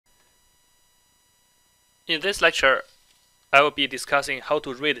In this lecture, I will be discussing how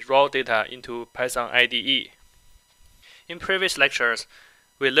to read raw data into Python IDE. In previous lectures,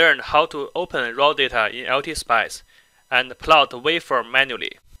 we learned how to open raw data in LTspice and plot the waveform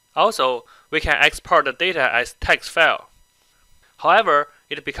manually. Also, we can export the data as text file. However,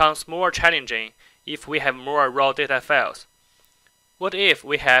 it becomes more challenging if we have more raw data files. What if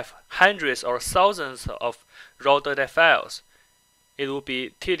we have hundreds or thousands of raw data files? It would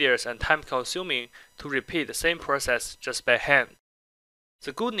be tedious and time-consuming to repeat the same process just by hand.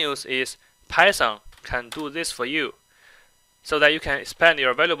 The good news is Python can do this for you, so that you can spend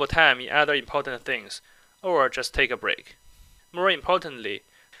your valuable time in other important things, or just take a break. More importantly,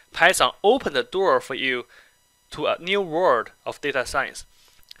 Python opened the door for you to a new world of data science.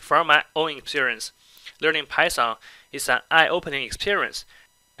 From my own experience, learning Python is an eye-opening experience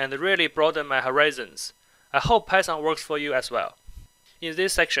and really broadened my horizons. I hope Python works for you as well. In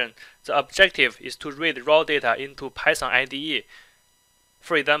this section, the objective is to read raw data into Python IDE.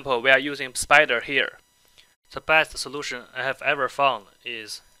 For example, we are using Spyder here. The best solution I have ever found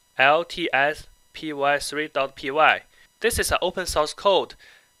is LTspice3.py. This is an open source code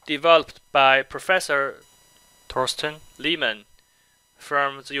developed by Professor Torsten Lehmann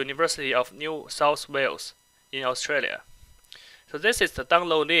from the University of New South Wales in Australia. So this is the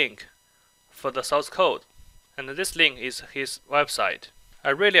download link for the source code, and this link is his website. I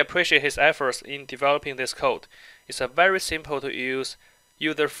really appreciate his efforts in developing this code. It's a very simple to use,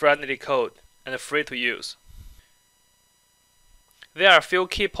 user-friendly code and free to use. There are a few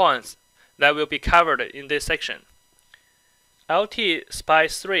key points that will be covered in this section.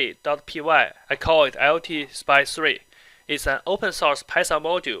 LTspice3.py, I call it LTspice3, is an open source Python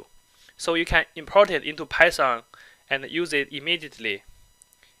module, so you can import it into Python and use it immediately.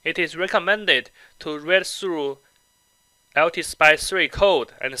 It is recommended to read through LTspice3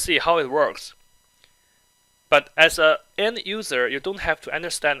 code and see how it works. But as an end user, you don't have to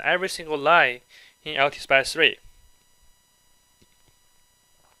understand every single line in LTspice3.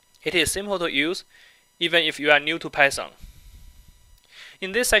 It is simple to use, even if you are new to Python.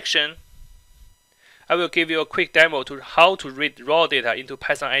 In this section, I will give you a quick demo to how to read raw data into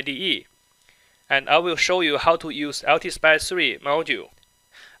Python IDE, and I will show you how to use LTspice3 module.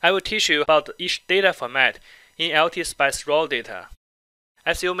 I will teach you about each data format in LTspice raw data.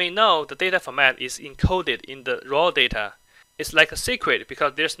 As you may know, the data format is encoded in the raw data. It's like a secret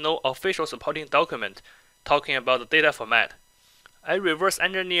because there's no official supporting document talking about the data format. I reverse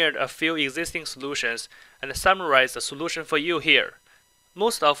engineered a few existing solutions and summarized the solution for you here.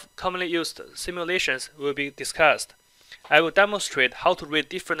 Most of commonly used simulations will be discussed. I will demonstrate how to read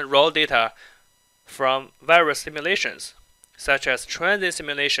different raw data from various simulations, such as transient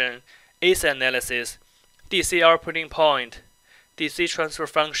simulation, AC analysis, DC operating point, DC transfer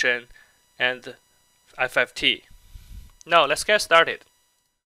function, and FFT. Now let's get started.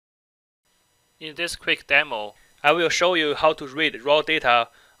 In this quick demo, I will show you how to read raw data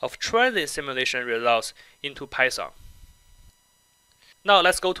of transient simulation results into Python. Now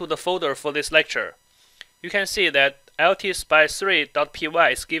let's go to the folder for this lecture. You can see that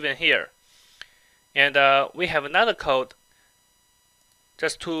LTspice3.py is given here. And we have another code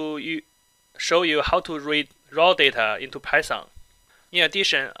just to show you how to read raw data into Python. In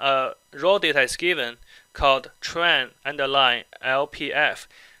addition, raw data is given called train_lpf.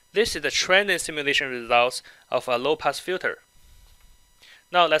 This is the training simulation results of a low-pass filter.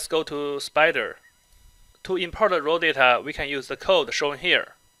 Now let's go to Spyder. To import the raw data, we can use the code shown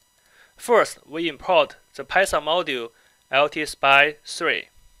here. First, we import the Python module LTspice3.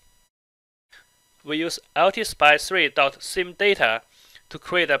 We use LTspice3.simData to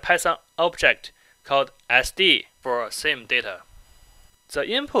create a Python object called SD for simData. The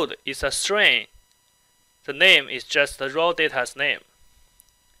input is a string. The name is just the raw data's name.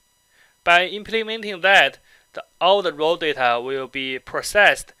 By implementing that, all the raw data will be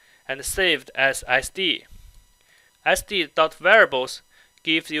processed and saved as SD. SD.variables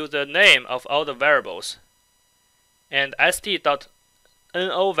gives you the name of all the variables, and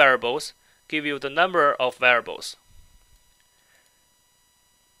SD.no variables give you the number of variables.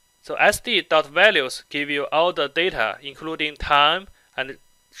 So SD.values give you all the data, including time and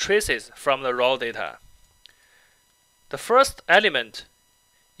traces from the raw data. The first element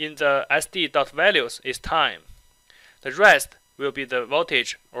in the SD.values is time. The rest will be the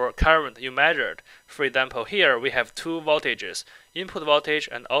voltage or current you measured. For example, here we have two voltages, input voltage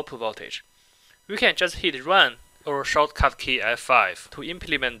and output voltage. We can just hit run or shortcut key F5 to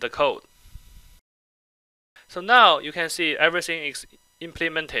implement the code. So now you can see everything is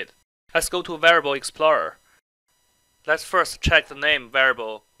implemented. Let's go to Variable Explorer. Let's first check the name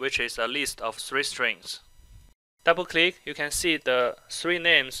variable, which is a list of 3 strings. Double click, you can see the three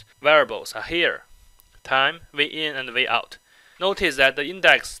names variables are here: time, vin, and vout. Notice that the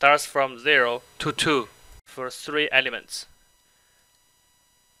index starts from 0 to 2 for 3 elements.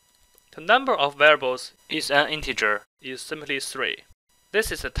 The number of variables is an integer, is simply 3.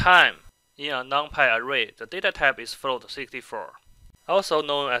 This is the time in a NumPy array. The data type is float 64, also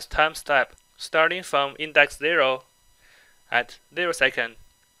known as time step, starting from index 0 at 0 second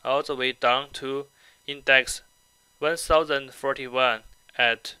all the way down to index 1041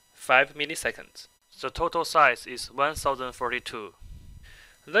 at 5 milliseconds. The total size is 1042.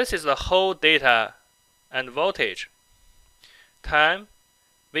 This is the whole data and voltage, time,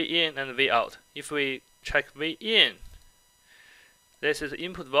 vin, and vout. If we check vin, this is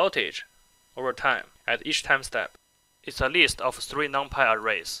input voltage over time at each time step. It's a list of 3 NumPy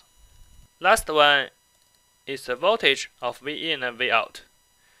arrays. Last one is the voltage of vin and vout.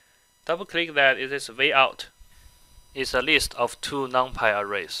 Double click that, it is vout. It's a list of 2 NumPy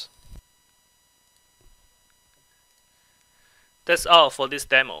arrays. That's all for this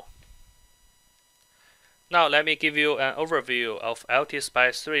demo. Now let me give you an overview of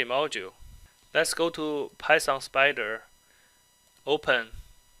LTspice 3 module. Let's go to Python Spyder. We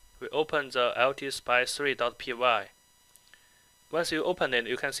open the LTspice3.py. Once you open it,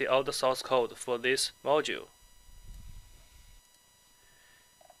 you can see all the source code for this module.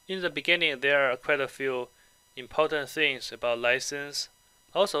 In the beginning, there are quite a few important things about license,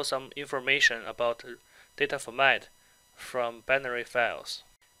 also some information about data format from binary files.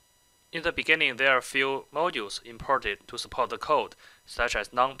 In the beginning, there are a few modules imported to support the code, such as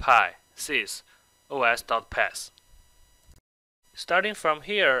NumPy, sys, os.path. Starting from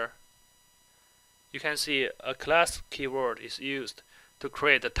here, you can see a class keyword is used to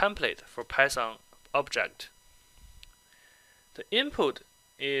create a template for Python object. The input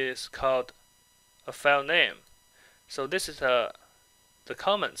is called a file name. So this is the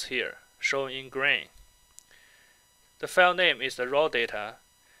comments here shown in green. The file name is the raw data.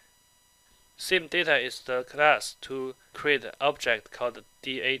 Sim data is the class to create an object called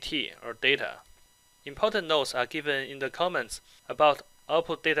dat or data. Important notes are given in the comments about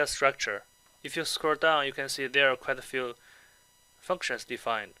output data structure. If you scroll down, you can see there are quite a few functions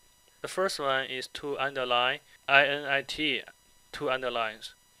defined. The first one is to underline init, 2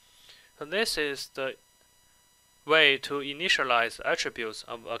 underlines. So this is the way to initialize attributes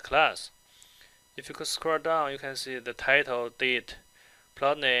of a class. If you could scroll down, you can see the title, date,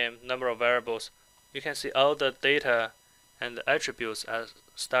 plot name, number of variables. You can see all the data and the attributes are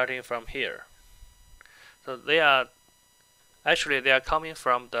starting from here. So they are coming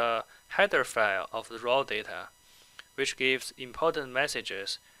from the header file of the raw data, which gives important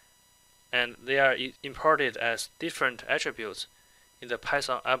messages, and they are imported as different attributes in the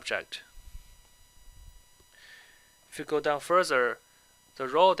Python object. If you go down further, the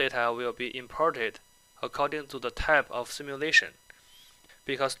raw data will be imported according to the type of simulation,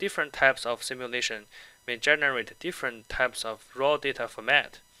 because different types of simulation may generate different types of raw data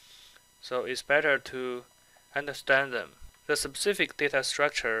format. So it's better to understand them. The specific data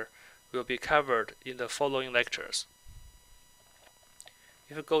structure will be covered in the following lectures.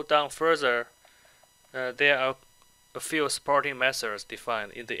 If you go down further, there are a few supporting methods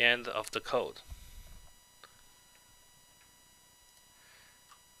defined in the end of the code.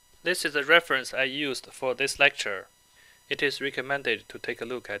 This is the reference I used for this lecture. It is recommended to take a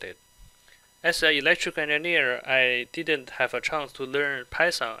look at it. As an electrical engineer, I didn't have a chance to learn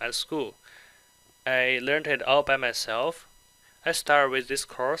Python at school. I learned it all by myself. I started with this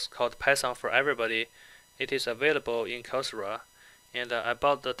course called Python for Everybody. It is available in Coursera, and I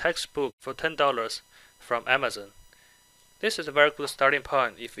bought the textbook for $10 from Amazon. This is a very good starting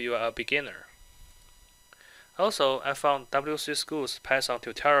point if you are a beginner. Also, I found WC School's Python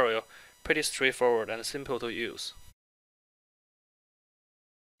tutorial pretty straightforward and simple to use.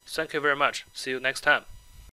 Thank you very much. See you next time.